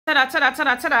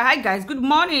Hi guys, good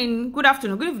morning, good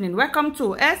afternoon, good evening. Welcome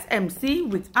to SMC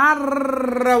with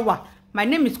AREWA. My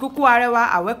name is Kuku AREWA.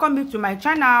 I welcome you to my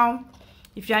channel.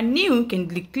 If you are new, you can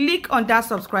click on that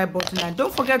subscribe button and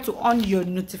don't forget to on your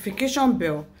notification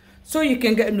bell so you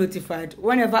can get notified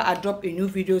whenever I drop a new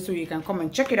video, so you can come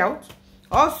and check it out.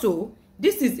 Also,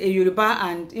 this is a Yoruba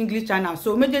and English channel,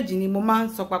 so méjèèjì mo máa ń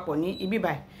sọ papọ̀ ní ibi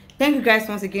báyìí. Thank you guys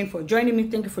once again for joining me.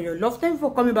 Thank you for your love. Thank you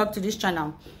for coming back to this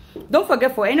channel. Don't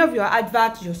forget, for any of your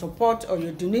adverts, your support, or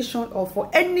your donation, or for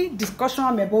any discussion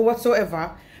about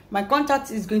whatsoever, my contact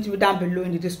is going to be down below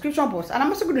in the description box, and I'm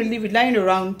also going to leave it lying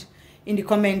around in the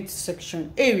comment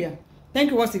section area.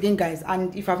 Thank you once again, guys.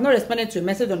 And if I've not responded to a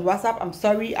message on WhatsApp, I'm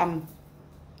sorry. I'm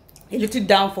a little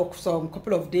down for some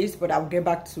couple of days, but I'll get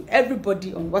back to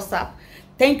everybody on WhatsApp.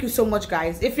 Thank you so much,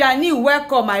 guys. If you are new,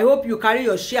 welcome. I hope you carry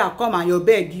your share, come and your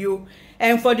beg you.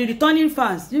 And for the returning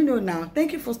fans, you know now,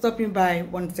 thank you for stopping by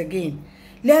once again.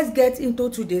 Let's get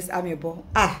into today's amebo.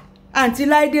 Auntie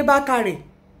Laide bakare.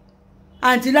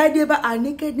 Auntie Laide bakare,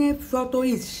 naked photo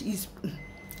is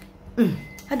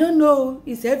I don't know,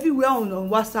 it's everywhere on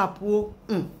WhatsApp.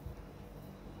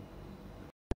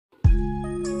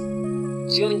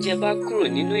 Tí oúnjẹ bá kúrò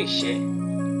nínú ìṣẹ́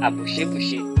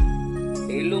àbùṣebùṣe,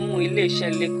 èyí ló mú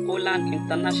ilé-iṣẹ́ Lake Holland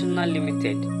International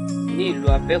Limited ní ìlú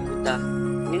Abẹ́òkúta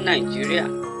ní Nàìjíríà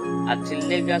àti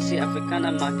Legacy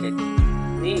Africana Market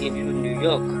ní ìlú New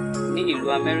York ní ìlú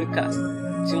Amẹ́ríkà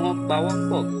tí wọ́n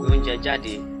pawọ́pọ̀ gbé oúnjẹ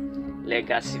jáde.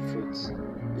 Legacy Foods.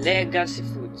 Legacy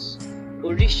Foods.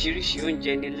 Oríṣiríṣi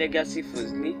oúnjẹ ni Legacy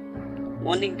Foods ní.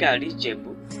 Wọ́n ní gàrí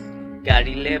Ìjẹ̀bú,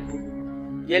 gàrí Lẹ́bù,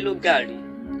 yellow gàrí,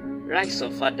 rice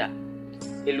ọ̀fadà,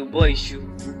 èlùbọ́ iṣu,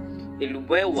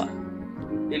 èlùbọ́ ẹ̀wà,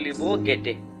 èlùbọ́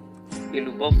ọ̀gẹ̀dẹ̀,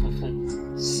 èlùbọ́ funfun,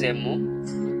 sẹ̀mó,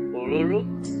 òróró,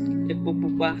 epo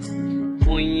pupa,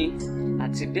 oyin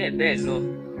àti bẹ́ẹ̀ bẹ́ẹ̀ lọ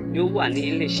ni ó wà ní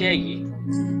iléeṣẹ́ yìí.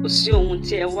 Kò sí ohun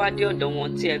tí ẹ wá dé ọ̀dọ̀ wọn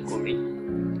tí ẹ kò rí.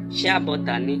 Ṣé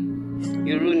àbọ̀tà ni,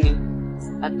 irú ni,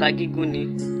 ata gígún ni,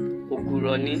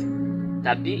 ògùrọ̀ ni,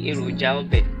 tàbí èròjà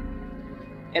ọbẹ̀.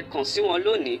 Ẹ kàn sí wọn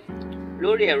lónìí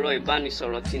lórí ẹ̀rọ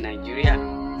ìbánisọ̀rọ̀ ti Nàìjíríà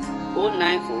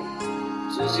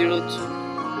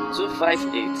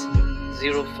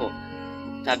 090-202-25804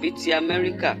 tàbí ti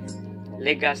Amẹ́ríkà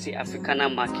Legacy Africana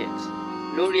Market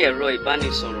lórí ẹ̀rọ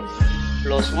ìbánisọ̀rọ̀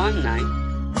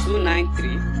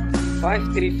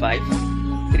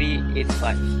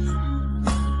 +19293-535-385.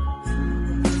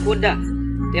 Kódà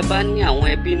tẹ́ bá ní àwọn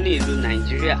ẹbí ní ìlú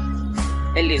Nàìjíríà,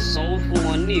 ẹ lè sanwó fún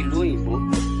wọn ní ìlú òyìnbó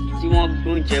kí wọ́n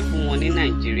gbóúnjẹ fún wọn ní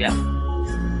Nàìjíríà.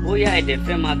 Bóyá ẹ̀dẹ̀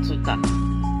fẹ́ máa tún tà,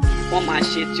 wọ́n máa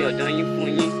ṣe ti ọ̀dọ̀ yín fún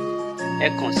yín. Ẹ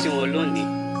kàn sí wọn lónìí.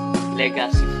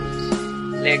 Legacy Foods.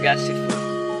 Legacy Foods.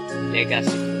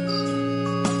 Legacy Foods.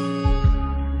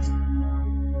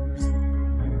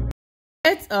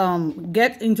 Let's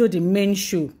get into the main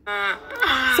show.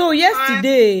 So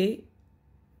yesterday,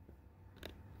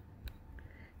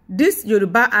 this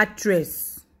Yoruba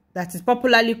actress that is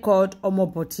popularly called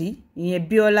Omoboti,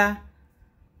 Biola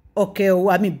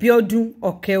Okeowo, biodun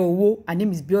okeowo. Her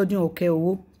name is biodun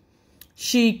okeowo.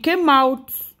 She came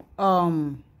out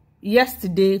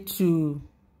yesterday to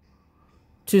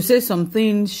say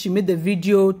something. She made the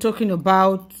video talking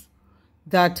about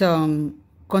that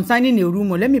concerning a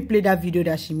rumor. Let me play that video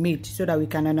that she made so that we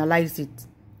can analyze it.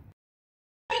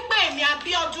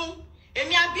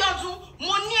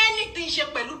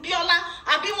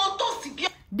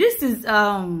 This is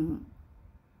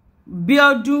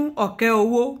biodun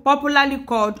okeowo, popularly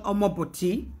called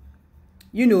Omoboti,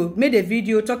 you know, made a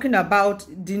video talking about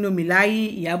Dino,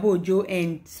 melaye,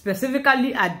 and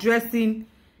specifically addressing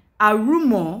a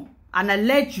rumor, an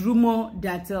alleged rumor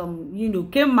that you know,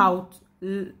 came out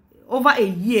over a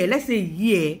year, let's say a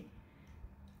year,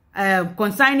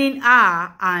 concerning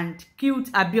her and Cute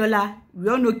Abiola. We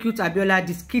all know Cute Abiola,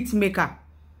 the skit maker,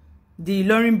 the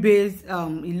Ilorin-based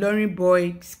Ilorin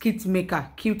boy skit maker,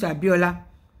 Cute Abiola.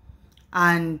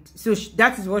 And so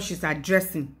that is what she's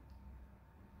addressing.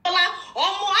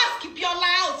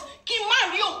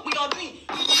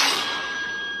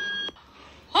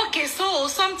 Okay, so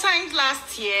sometimes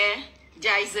last year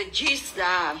there is a gist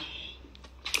that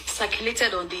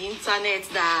circulated on the internet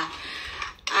that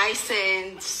I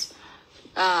sent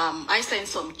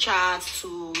some chats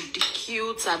to the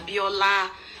Cute Abiola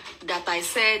that I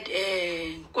said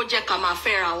koje kama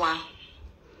ferawa,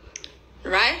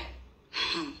 right?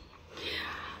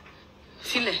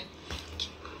 File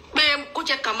pe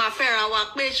koje kama ferawa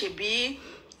pe shebi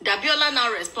Abiola now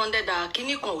responded that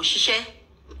kini kan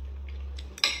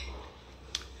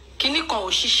ò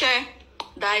ṣiṣẹ́,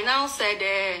 that I now said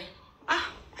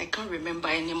I can't remember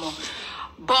anymore,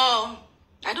 but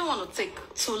I don't want to take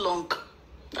too long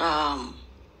I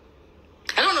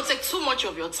don't want to take too much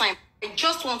of your time. I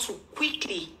just want to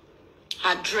quickly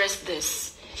address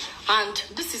this. And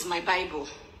this is my Bible.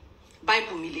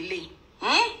 Bible milile.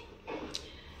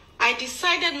 I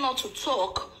decided not to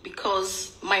talk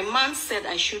because my man said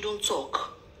I shouldn't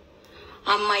talk.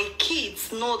 And my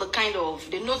kids know the kind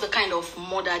of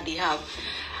mother they have.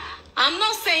 I'm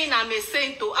not saying I'm a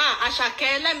saint to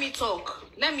Ashake, let me talk.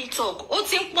 Let me talk. Oh,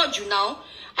 think what you now.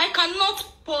 I cannot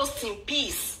post in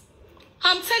peace.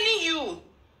 I'm telling you,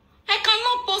 I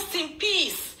cannot post in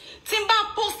peace. Timber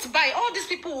post by all these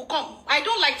people who come. I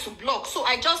don't like to block, so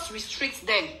I just restrict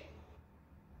them.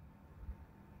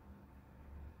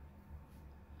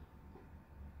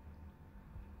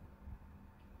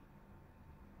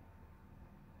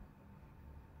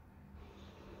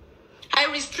 I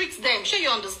restrict them. Sure, you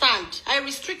understand? I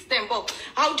restrict them, but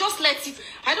I'll just let it.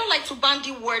 I don't like to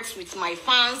bandy words with my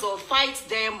fans or fight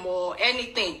them or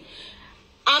anything.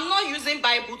 I'm not using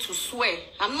Bible to swear.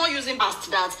 I'm not using past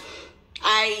that.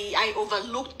 I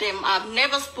overlooked them. I've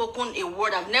never spoken a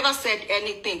word. I've never said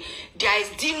anything. There is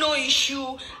Dino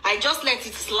issue. I just let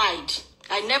it slide.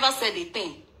 I never said a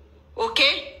thing.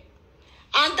 Okay?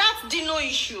 And that Dino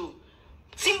issue.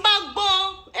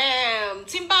 Timbagbo,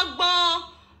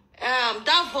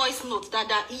 that voice note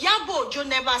that Iyabo Ojo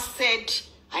never said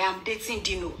I am dating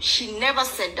Dino. She never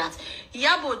said that.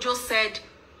 Iyabo Ojo said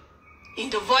in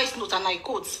the voice note, and I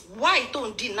quote, why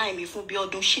don't deny me for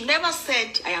biodun? She never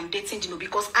said I am dating Dino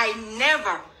because I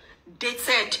never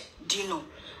dated Dino.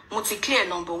 Multi-clear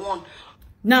number one.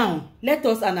 Now, let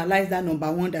us analyze that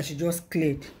number one that she just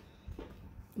cleared.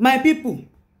 My people,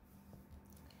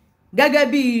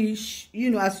 Gagabi,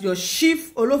 you know, as your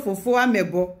chief Olofofo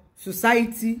Amebo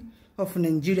Society of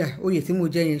Nigeria,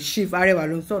 Chief AREWA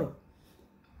ló ń sọ̀rọ̀.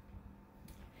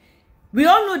 We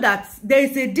all know that there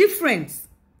is a difference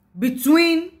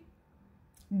between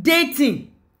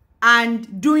dating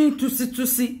and doing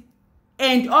tusi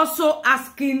and also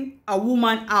asking a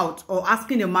woman out or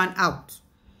asking a man out.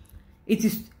 It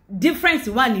is difference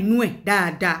one in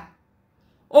dáadáa.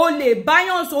 O lè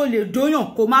báyàn o lè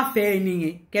dóyàn kó má fẹ́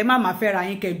ẹniyẹn kẹ́ má fẹ́ ra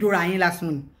yín kẹ́ dóra yín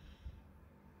lásán.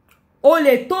 O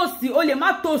lè tosi o lè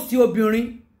má tosi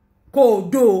obìnrin kó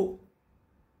do.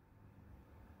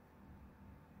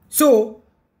 So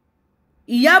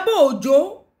Iyabo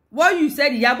Ojo, what you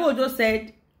said, Iyabo Ojo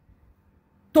said,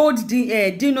 told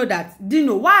Dino that,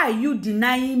 Dino, why are you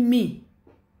denying me?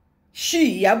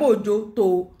 She, Iyabo Ojo,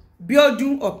 to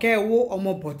biodun okeowo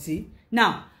omoboti.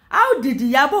 Now, how did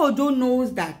Iyabo Ojo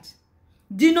knows that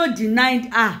Dino denied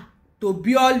her to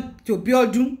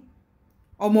biodun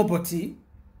omoboti?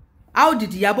 How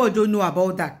did Iyabo Ojo know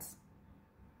about that?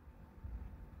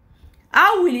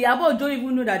 How will Iyabo Ojo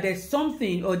even know that there's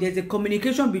something or there's a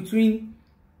communication between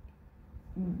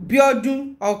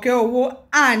biodun okeowo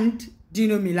and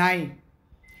Dino melaye?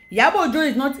 Iyabo Ojo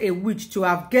is not a witch to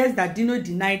have guessed that Dino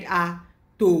denied her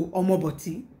to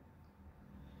omoboti.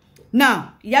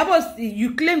 Now, Iyabo,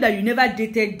 you claim that you never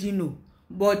dated Dino,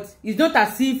 but it's not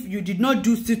as if you did not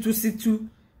do situ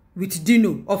with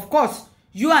Dino. Of course,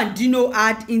 you and Dino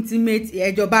had intimate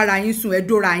ejobarayin sun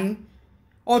edorayin.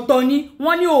 Otoni,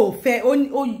 wọ́n ní o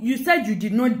fẹ́, you said you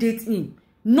did not date him.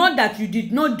 Not that you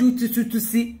did not do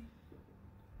tusi.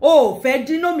 Oh, fẹ́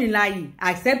Dino melaye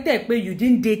accepted pé you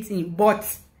didn't date him, but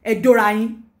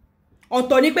edorayin.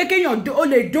 Otoni pé kéèyàn o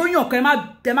lè dóyàn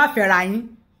kẹ́ má fẹ́ra yín.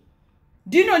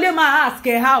 Dino le ma ask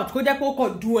her out kó jẹ́ kó kò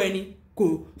do ẹni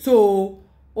kò. So,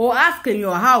 o ask in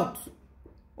your out.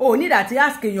 O ní that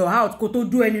ask in your out kó tó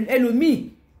do ẹni ẹlòmíì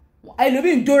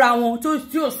ń dóra wọn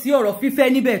tí ò sí ọ̀rọ̀ fífẹ́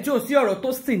níbẹ̀ tí ò sí ọ̀rọ̀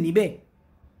tó sìn níbẹ̀.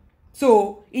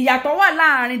 So, ìyàtọ̀ wà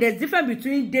láàrin, there's difference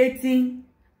between dating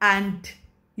and,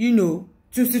 you know,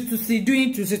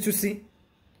 doing tusi.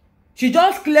 She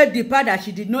just cleared the part that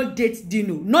she did not date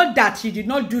Dino. Not that she did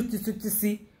not do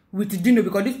tusi with Dino,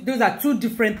 because those are two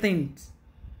different things.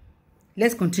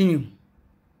 Let's continue.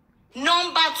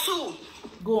 Number 2.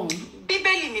 Go on.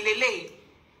 Bíbélì mi lélẹ̀.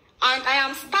 And I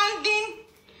am standing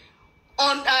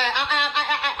on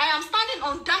I am standing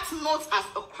on that note as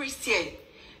a Christian.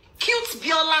 Cute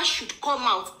Biola should come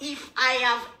out if I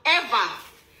have ever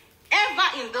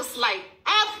in this life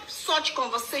have such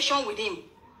conversation with him.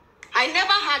 I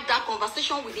never had that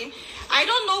conversation with him. I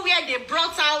don't know where they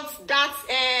brought out that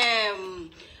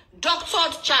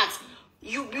doctored chat.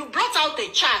 You brought out a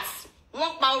chat.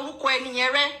 Right?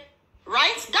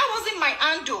 That wasn't my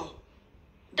handle.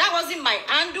 That wasn't my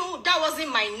handle. That wasn't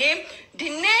my name. The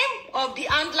name of the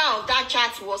handler of that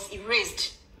chat was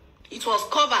erased. It was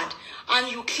covered. And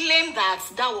you claim that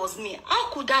was me. How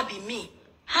could that be me?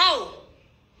 How?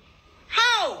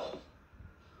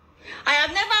 I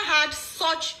have never had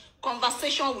such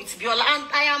conversation with Biola, and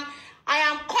I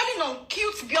am calling on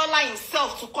cute Biola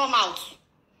himself to come out.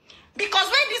 Because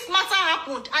when this matter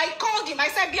happened, I called him. I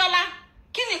said, Biola,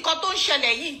 kini nǹkan tó ń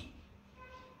ṣẹlẹ̀ yìí?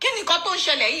 Kini nǹkan tó ń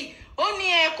ṣẹlẹ̀ yìí? Ó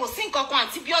ní kò sí nǹkan kan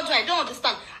àti Biodun, I don't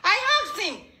understand. I asked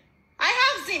him.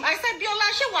 I said,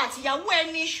 Biola, ṣé wà àtìyàwó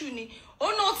ẹ ní issue ni?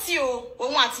 Ó no tí o,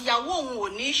 òun àtìyàwó òun ò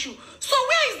ní issue. So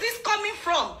where is this coming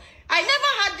from? I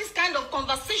never had this kind of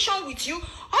conversation with you.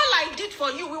 All I did for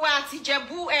you, we were at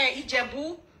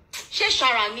Ijebu,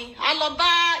 Sharani, Aloba,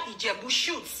 Ijebu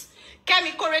shoots.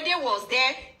 Kemi Korede was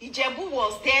there, Ijebu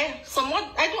was there, someone,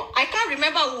 I can't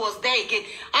remember who was there again.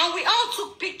 And we all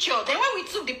took picture. Then when we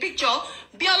took the picture,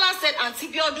 Biola said, Auntie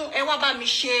Biodun, Ewaba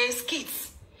Miche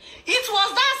skits. It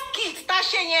was that skit,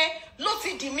 Tashenye,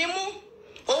 Loti Dimimu,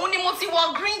 Ouni Moti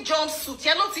wore green jumpsuit,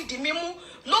 Loti Dimimu,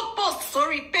 look post,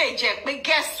 sorry, page, but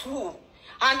guess who?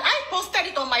 And I posted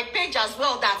it on my page as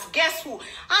well, that's guess who? And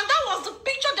that was the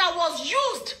picture that was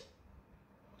used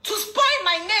to spoil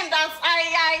my name, that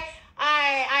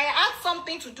I had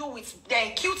something to do with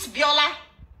the cute Biola.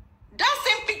 That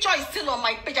same picture is still on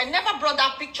my page. I never brought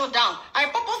that picture down. I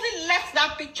purposely left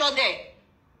that picture there.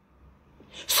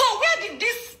 So where did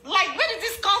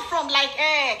this come from? Like,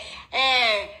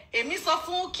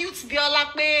 Misofun, cute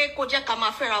Biola, Koje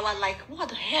Kamafera, like, what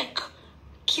the heck?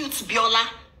 Cute Biola.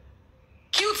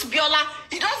 Cute Biola.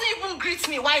 He doesn't even greet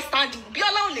me while standing.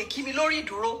 Biola only kimi lori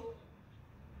duro.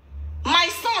 My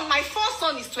first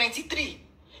son is 23.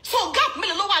 So gap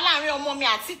melo lo wa laarin omo mi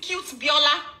ati cute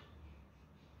Biola.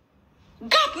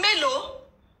 Gap melo.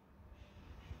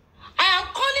 I am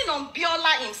calling on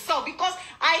Biola himself because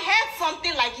I heard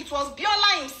something like it was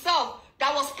Biola himself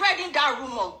that was spreading that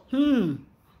rumor.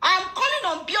 I am calling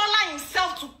on Biola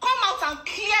himself to come out and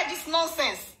clear this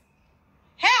nonsense.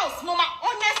 Else, mama,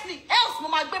 honestly,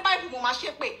 mama,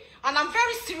 and I'm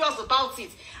very serious about it.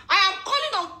 I am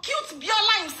calling on cute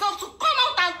Biola himself to come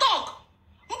out and talk.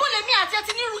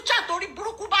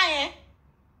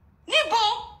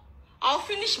 I'll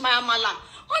finish my amala.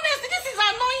 Honestly, this is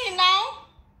annoying now.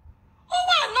 Oh,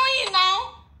 annoying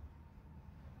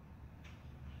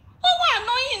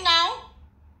now.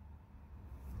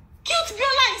 Cute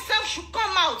Biola himself should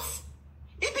come out.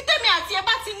 If you tell me at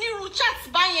the niru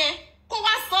chat bayen,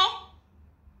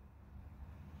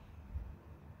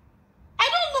 I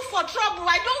don't look for trouble.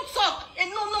 I don't talk. And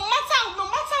no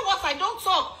matter what, I don't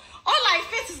talk. All I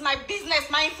face is my business,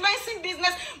 my influencing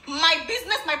business,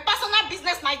 my personal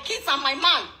business, my kids and my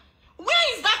man.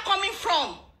 Where is that coming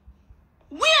from?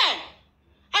 Where?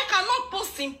 I cannot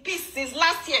post in peace since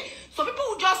last year. So people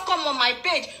who just come on my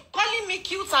page calling me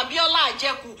cute Abiola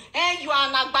Ajeku, you are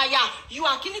an Agbaya, you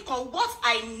are Kinikon, what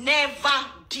I never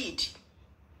did.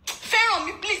 Fair on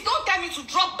me, please don't tell me to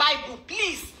drop Bible,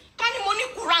 please.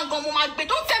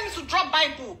 Don't tell me to drop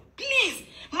Bible, please.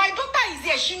 My daughter is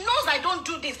here. She knows I don't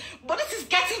do this. But this is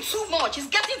getting too much. It's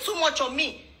getting too much on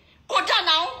me. Koda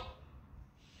now.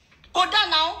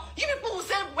 You people who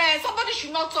say, well, somebody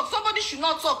should not talk.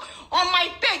 On my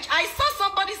page, I saw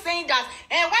somebody saying that,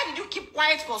 why did you keep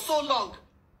quiet for so long?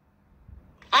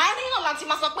 I don't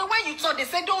know, when you talk, they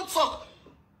say don't talk.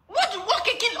 What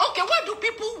do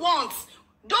people want?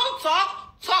 Don't talk.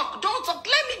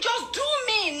 Let me just do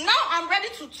me. Now I'm ready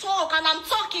to talk and I'm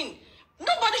talking.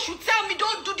 Nobody should tell me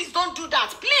don't do this, don't do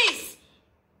that. Please.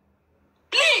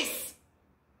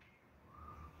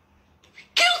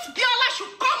 Cute Biola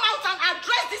should come out and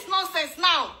address this nonsense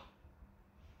now.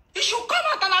 He should come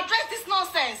out and address this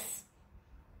nonsense.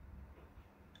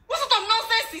 What sort of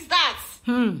nonsense is that?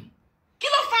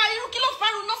 Kilo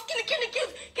faru, no cute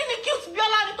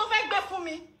Biola ni to fe gbe fún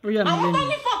mi. Àwọn tó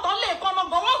ní photo le ko mo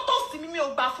gan wọ́n toast mi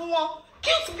ò gbà fún wọn.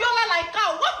 Cute Biola like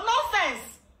how? What nonsense?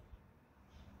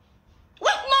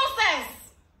 What nonsense?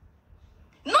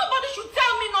 Nobody should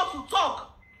tell me not to talk.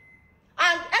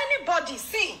 And anybody,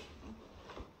 see,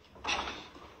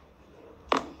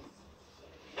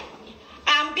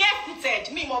 I'm barefooted.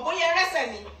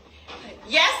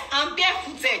 Yes, I'm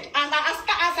barefooted. And as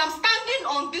I'm standing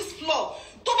on this floor,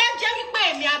 tó bá jẹ́ wípé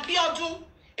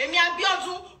èmi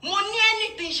Abíọ́dún, mo ní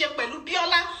anything ṣe pẹ̀lú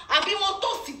Biola, àbí mo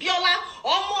toast Biola,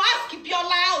 or mo ask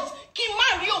Biola out, kí n má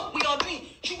rí òpin ọdún yìí.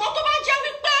 Ṣùgbọ́n tó bá jẹ́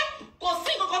wípé kò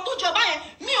sí nǹkan tó jọba yẹn,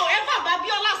 mi ò ever bá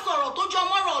Biola sọ̀rọ̀ tó jọ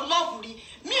mọ́rọ̀ love rí.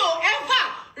 Mi ò ever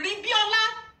rí Biola,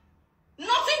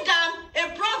 nothing than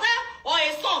a brother or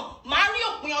a son. Màá rí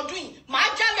òpin ọdún yìí, màá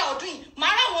jálẹ̀ ọdún yìí,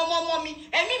 màá ráwọn ọmọ mi,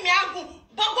 ẹ̀mí mi á gùn.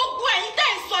 Gbogbo ẹ̀yin tẹ́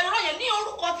ń sọ irọ́ yẹn ní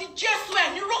orúkọ ti Jésù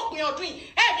ẹ̀ ní rópin ọdún yìí,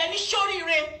 ẹ̀ẹ́dẹ̀ ní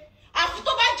ṣoríire. Àfi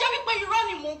tó bá jẹ́ wípé irọ́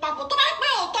ni mò ń papọ̀, tó bá jẹ́ pé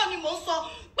òótọ́ ni mò ń sọ,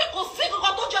 pé kò sí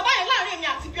nǹkan tó jọba yẹn láàrin èmi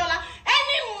àti Biola.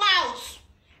 Any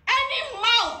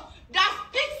mouth that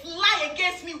speaks lie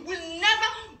against me will not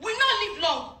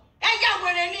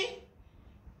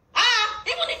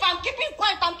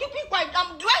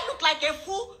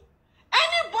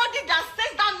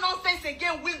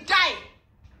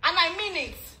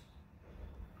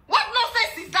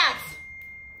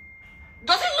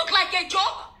a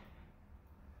joke?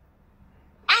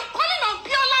 I'm calling on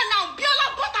Biola now. Biola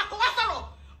Bota Kowasaro.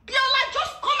 Biola,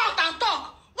 just come out and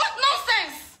talk. What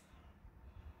nonsense?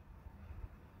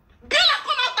 Biola,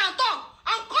 come out and talk.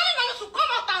 I'm calling on you to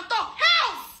come out and talk.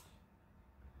 Help!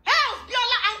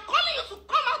 Biola, I'm calling you to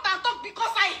come out and talk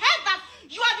because I heard that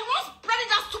you are the one spreading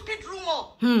that stupid rumor.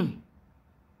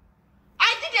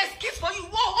 I did a skit for you.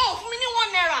 Whoa, for me,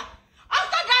 1 naira.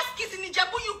 After that skit in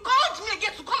Ijebu, you called me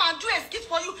again to come and do a skit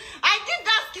for you. I did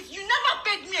that skit. You never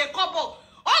paid me a kobo.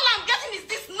 All I'm getting is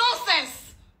this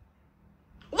nonsense.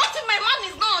 What if my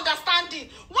man is not understanding?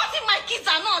 What if my kids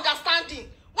are not understanding?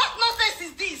 What nonsense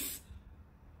is this?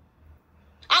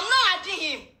 I'm not adding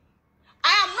him.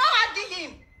 I am not adding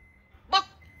him. But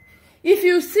if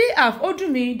you see, I've told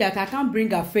me that I can't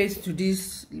bring her face to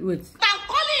this. Wait. I'm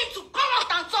calling him to come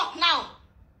out and talk now.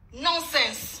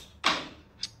 Nonsense.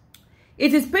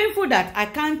 It is painful that I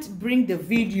can't bring the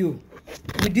video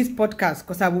with this podcast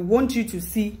because I would want you to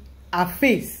see her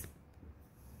face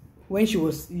when she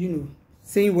was,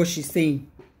 saying what she's saying.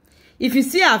 If you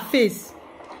see her face,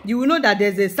 you will know that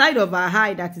there's a side of her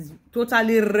eye that is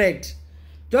totally red.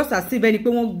 Just as if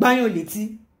anyone won't bang your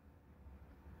leti.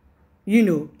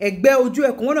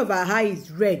 One of her eye is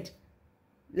red.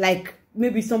 Like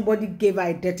maybe somebody gave her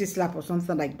a dirty slap or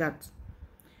something like that.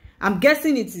 I'm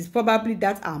guessing it is probably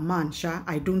that our man, Sha.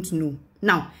 I don't know.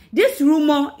 Now, this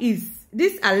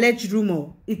alleged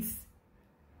rumor, it's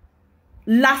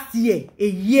last year, a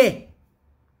year.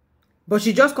 But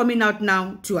she's just coming out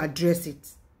now to address it.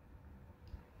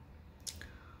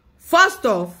 First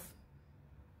off,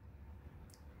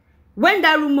 when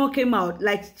that rumor came out,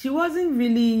 like, she wasn't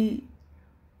really...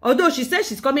 Although she says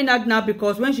she's coming out now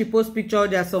because when she posts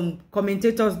pictures, there are some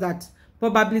commentators that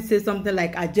probably say something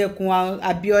like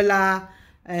Abiola,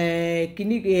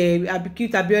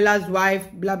 cute Abiola's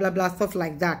wife, blah, blah, blah, stuff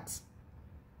like that.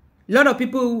 A lot of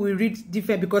people will read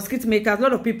different because skit makers, a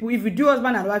lot of people, if you do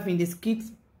husband and wife in the skit,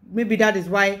 maybe that is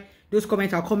why those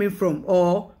comments are coming from,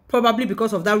 or probably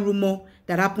because of that rumor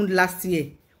that happened last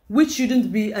year, which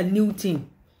shouldn't be a new thing.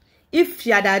 If she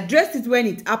had addressed it when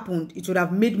it happened, it would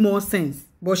have made more sense.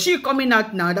 But she coming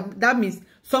out now, that means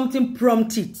something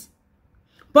prompted.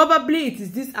 Probably it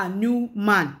is this a new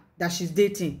man that she's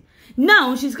dating.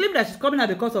 Now, she's claiming that she's coming out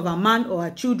because of her man or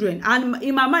her children. And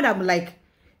in my mind, I'm like,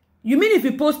 you mean if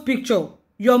you post picture,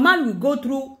 your man will go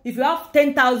through, if you have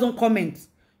 10,000 comments,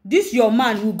 this your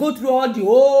man will go through all the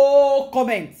whole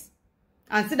comments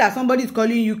and see that somebody is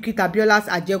calling you cute Abiola's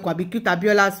Ajekwa, cute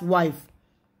Abiola's wife.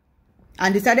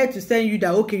 And decided to send you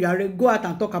that, okay, you are go out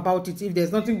and talk about it if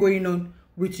there's nothing going on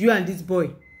with you and this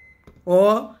boy.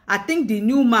 Or I think the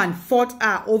new man fought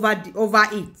her over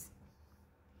it.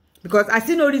 Because I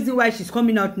see no reason why she's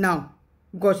coming out now.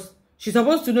 Because she's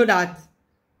supposed to know that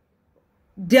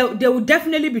there will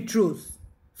definitely be truth.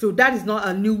 So that is not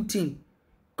a new thing.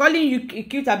 Calling you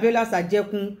cute Abiola's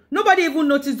Ajekun. Nobody even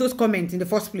noticed those comments in the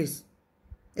first place.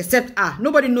 Except her.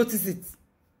 Nobody noticed it.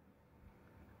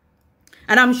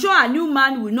 And I'm sure a new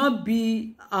man will not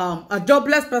be a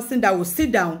jobless person that will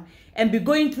sit down and be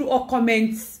going through all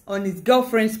comments on his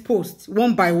girlfriend's post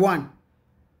one by one.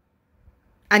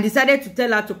 And decided to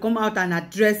tell her to come out and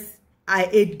address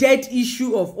a dead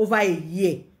issue of over a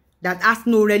year that has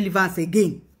no relevance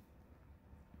again.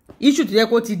 Issue to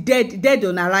the dead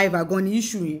on arrival, gone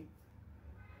issue.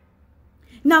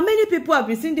 Now, many people have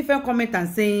been seeing different comments and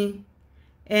saying,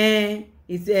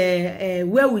 it's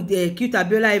where would the cute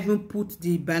Abiola even put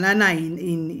the banana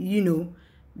in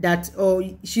that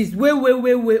she's way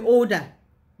older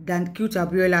than cute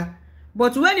Abiola.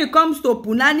 But when it comes to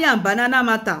punani and banana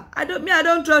matter, I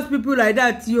don't trust people like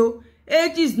that, yo.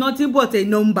 Age is nothing but a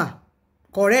number.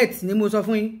 Correct,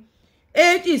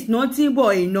 age is nothing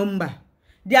but a number.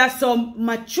 There are some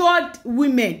matured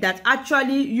women that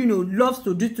actually, loves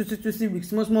to do with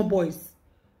small boys.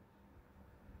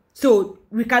 So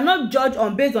we cannot judge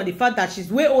based on the fact that she's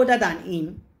way older than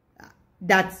him,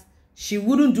 that she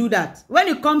wouldn't do that. When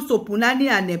it comes to punani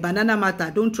and a banana matter,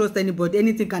 don't trust anybody.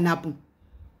 Anything can happen.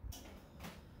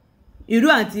 Iru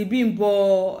auntie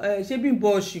bimbo, she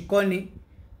bimbo shikoni.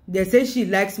 They say she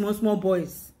likes small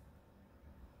boys.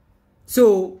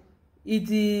 So it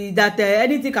is that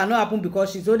anything cannot happen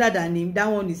because she's older than him.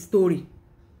 That one is story.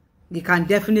 It can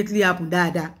definitely happen.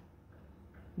 That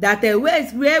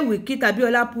where we Kit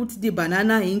Abiola put the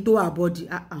banana into her body.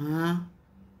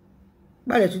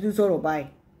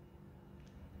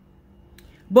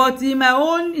 But in my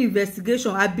own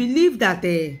investigation, I believe that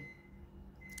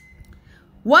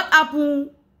what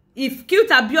happened if Cute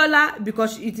Abiola,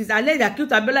 because it is alleged that Cute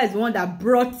Abiola is the one that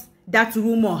brought that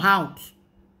rumor out,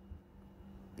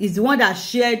 is the one that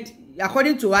shared,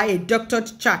 according to her, a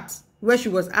doctored chat where she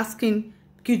was asking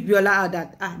Cute Biola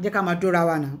that, Jeka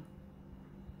Madorawa now.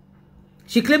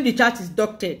 She claimed the chat is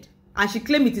doctored. And she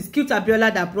claimed it is Cute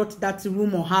Abiola that brought that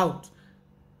rumor out.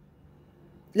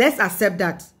 Let's accept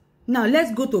that. Now,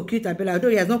 let's go to Cute Abiola, although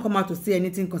he has not come out to say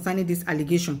anything concerning this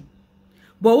allegation.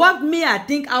 But what I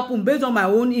think happened based on my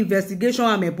own investigation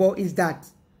is that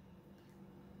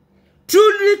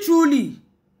truly,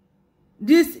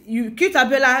 this Cute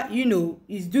Abiola,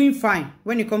 is doing fine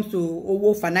when it comes to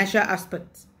owo financial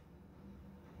aspects.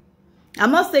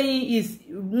 I'm not saying he's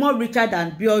more richer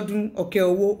than biodun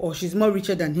okeowo or she's more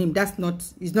richer than him.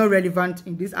 It's not relevant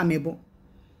in this amebo.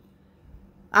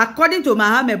 According to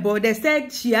my amebo, they said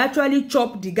she actually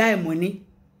chopped the guy money.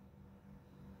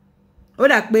 Ó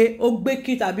dà pé ó gbé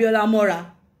Cute Abiola mọ́ra,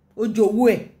 ó jowó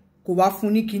ẹ̀, kò wá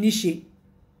fún ní kíní ṣe.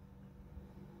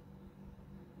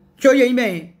 Ṣé ó yé yín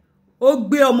bẹ́ẹ̀ yẹn? Ó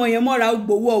gbé ọmọ yẹn mọ́ra, ó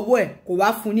gbowó ọwọ́ ẹ̀, kò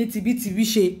wá fún ní tibítibí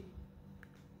ṣe.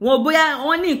 Wọ́n bóyá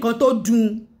wọ́n ní nǹkan tó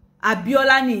dùn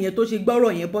Abiola nìyẹn tó ṣe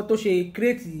gbọ́rọ̀ yẹn bọ́ tó ṣe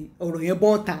create ọ̀rọ̀ yẹn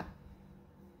bọ́ ta.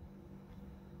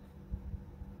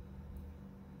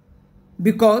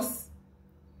 Because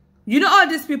all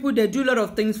these people, they do a lot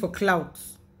of things for clout.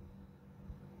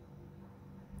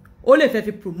 Ó lè fẹ́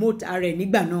fi promote ara ẹ̀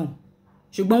nígbà náà.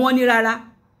 Ṣùgbọ́n wọ́n ní rárá.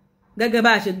 Gẹ́gẹ́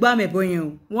bá ṣe gbọ́ àmẹ̀bọ yẹn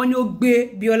o. Wọ́n ní ó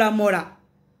gbé Biola mọ́ra.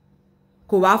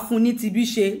 Kò wá fún ní tibí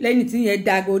ṣe lẹ́yìn tí yẹn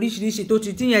dago oríṣiríṣi tó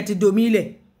ti yẹn ti domi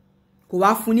ilẹ̀. Kò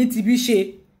wá fún ní tibí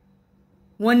ṣe.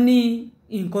 Wọ́n ní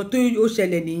nǹkan tó ó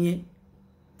ṣẹlẹ̀ nìyẹn.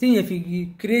 Tí yẹn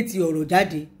fi create ọ̀rọ̀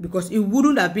jáde because it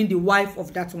wouldn't have been the wife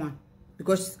of that one.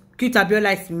 Because Cute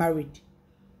Abiola is married.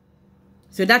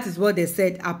 So that is what they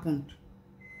said happened.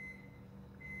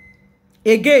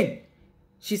 Again,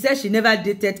 she said she never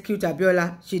dated Cute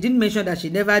Abiola. She didn't mention that she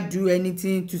never do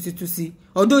anything tusi.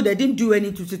 Although they didn't do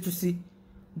any tusi.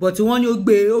 But one ó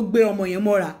gbé ọmọ yẹn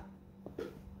mọ́ra.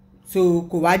 So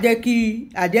kò wá jẹ́ kí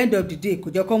at the end of the day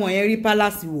kò jẹ́ kó ọmọ yẹn rí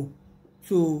palace wò.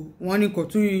 So wọ́n ní kò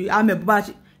tún àmẹ́ bá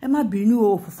ṣe ẹ má bínú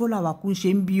o òfófó làwa kún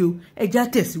ṣe ń bí o ẹ já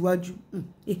tẹ̀síwájú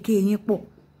èké yín pọ̀.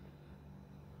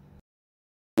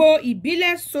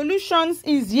 Ibile Solutions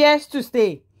is here to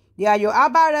stay. They are your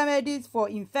herbal remedies for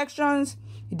infections,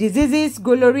 diseases,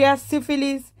 gonorrhea,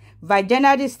 syphilis,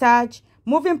 vaginal discharge,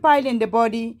 moving pile in the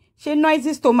body,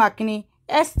 noisy stomach,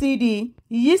 STD,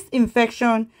 yeast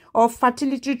infection, or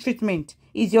fertility treatment.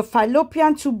 Is your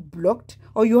fallopian tube blocked,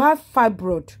 or you have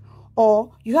fibroid,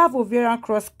 or you have ovarian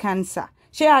cross cancer?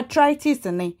 Arthritis,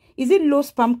 is it low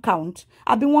sperm count?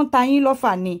 Abi won tayin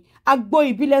lofa ni. Agbo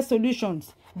Ibile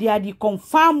Solutions. They are the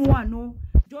confirmed one. No,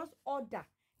 just order.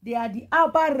 They are the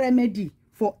herbal remedy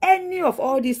for any of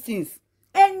all these things.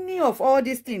 Any of all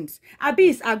these things. Abi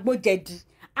is agbo jedi.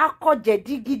 Akọ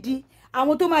jedi gidi.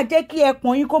 Àwọn tó máa jẹ́ kí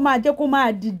ẹpọ̀n yín kó máa jẹ́ kó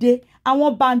máa dìde.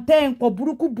 Àwọn bàǹtẹ́ nǹkan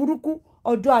burúkú.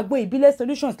 Ọ̀dọ̀ Agbo Ibile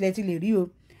Solutions lẹ ti lè rí o.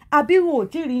 Àbí wo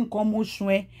ti rí nǹkan mo sun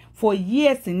ẹ for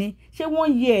years ni. Ṣé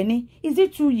 1 year ni? Is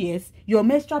it 2 years? Your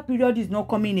menstrual period is not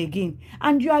coming again.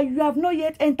 And you have not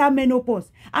yet entered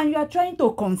menopause. And you are trying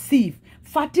to conceive.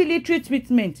 Fertility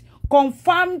treatment.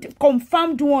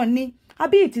 Confirmed one ni.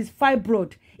 Àbí it is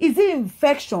fibroid. Is it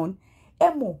infection?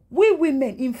 Emo, we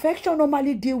women, infection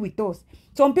normally deal with us.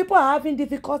 Some people are having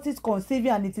difficulties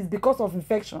conceiving and it is because of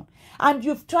infection. And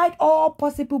you've tried all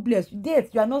possible bless. Yes,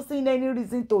 you are not seeing any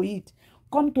reason to it.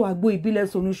 Come to Agbo Ibile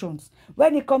Solutions.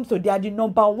 When it comes to, they are the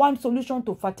 #1 solution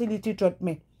to fertility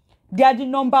treatment. They are the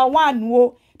 #1.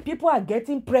 Whoa, people are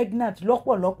getting pregnant.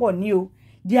 Lopo new.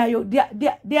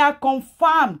 They are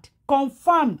confirmed.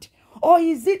 Or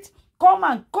is it come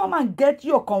and get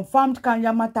your confirmed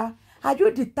Kanyamata? Are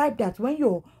you the type that when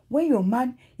your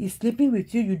man is sleeping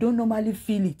with you, you don't normally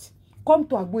feel it? Come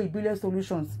to Agbo Ibile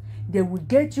Solutions. They will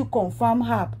get you confirmed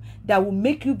herb that will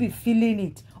make you be feeling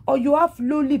it. Or you have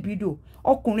low libido.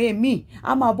 Ọkùnrin mi,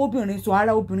 a máa bóbìnrin sùn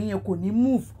ara obìnrin yẹn kò ní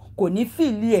move, kò ní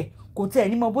feel ẹ̀, kò tẹ̀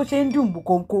ní mọ bó ṣe ń dùn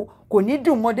bùkọ̀ǹkọ̀, kò ní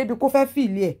dùn mọ́ débi kó fẹ́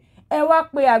feel ẹ̀. Ẹ wá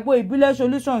pé Agbo Ibile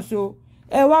Solutions o.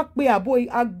 Ẹ wá pé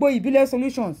Agbo Ibile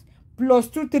Solutions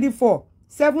 +234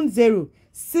 70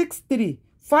 63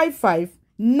 55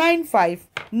 95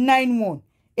 91.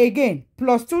 Again,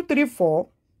 +234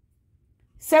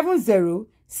 70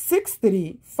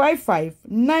 63 55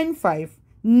 95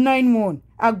 91.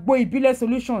 Agbo Ibile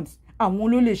Solutions.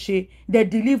 Àwọn ló lè ṣe. They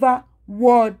deliver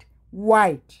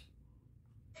worldwide.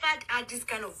 Bad at this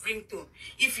kind of ringtone.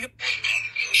 If you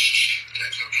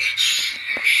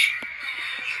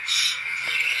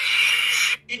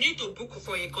need to book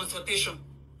for a consultation.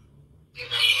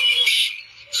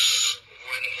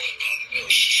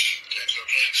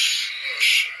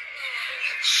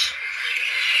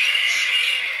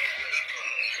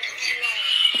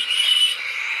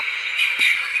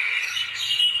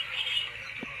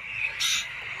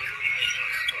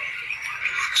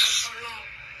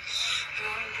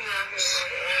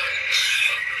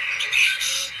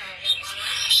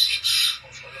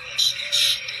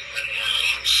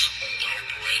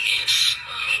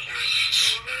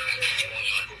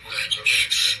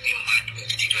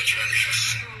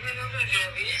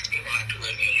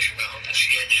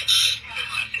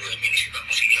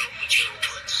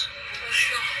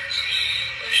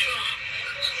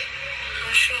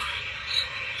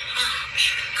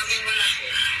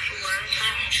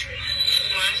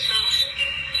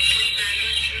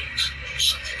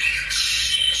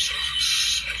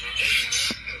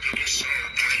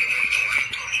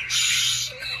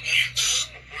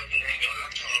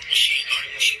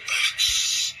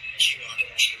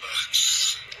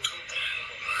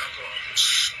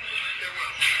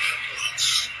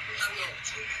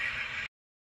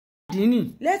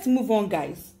 let's move on,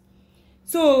 guys.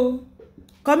 So,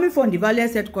 coming from the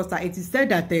Valiance headquarters, it is said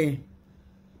that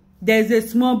there's a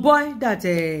small boy that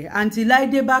Auntie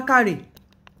Laide Bakare,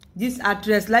 this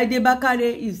actress Laide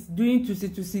Bakare, is doing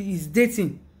is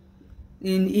dating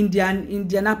in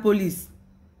Indianapolis,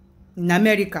 in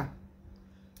America.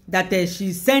 That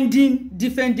she's sending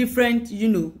different, you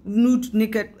know, nude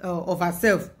naked of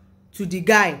herself to the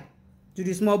guy, to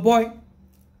the small boy.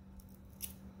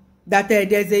 That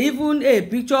there's even a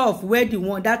picture of where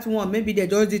that one, maybe they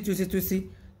just did to see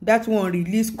that one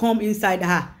release come inside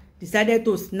her. Decided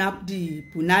to snap the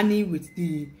punani with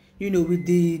the, you know, with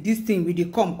this thing with the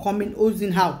coming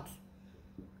oozing out.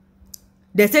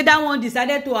 They said that one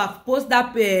decided to have post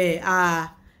that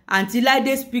Auntie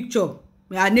Laide's picture,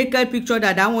 a naked picture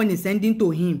that one is sending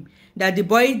to him. That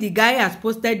the guy has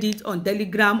posted it on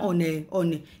Telegram,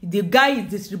 the guy is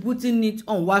distributing it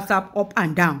on WhatsApp up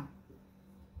and down.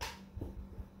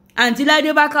 Auntie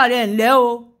Laide Bakare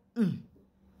Leo,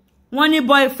 one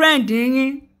boyfriend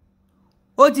yín,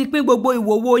 ó ti pín gbogbo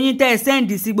ìwòwò yín tẹ́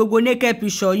send sí gbogbo naked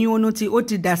picture yín, ó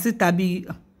ti dá síta bí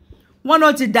wọ́n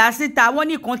ló ti dá síta, wọ́n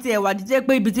ní kan ti ẹ̀wà díjẹ́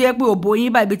pé ibi tí yẹ pé òbò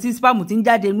yín bá ibi tí spam ti ń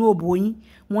jáde nú òbò yín,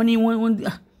 wọ́n ní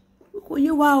wọ́n kò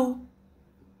yé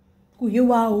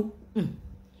wa o.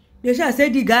 They shall say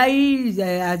the guy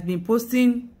has been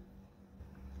posting.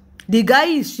 The guy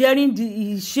is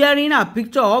sharing a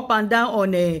picture up and down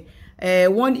on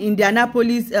one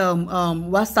Indianapolis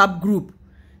WhatsApp group.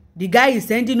 The guy is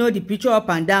sending all the picture up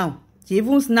and down. She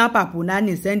even snap up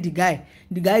and send the guy.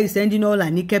 The guy is sending all a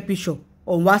naked picture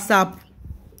on WhatsApp.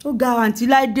 Oh God, Auntie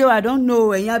Laide, I don't know.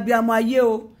 Ẹ̀yin abiyamọ ayé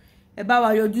o. Ẹ bá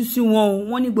wa yọjú sí wọn o.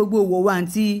 Wọ́n ní gbogbo òwò wa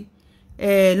Auntie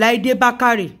Laide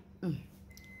Bakare.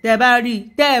 Tẹ́ bá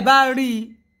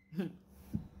rí.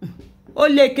 Ó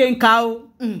lè kenka o.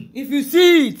 If you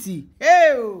see it,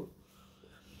 hey,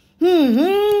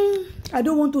 I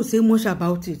don't want to say much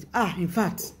about it. In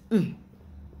fact,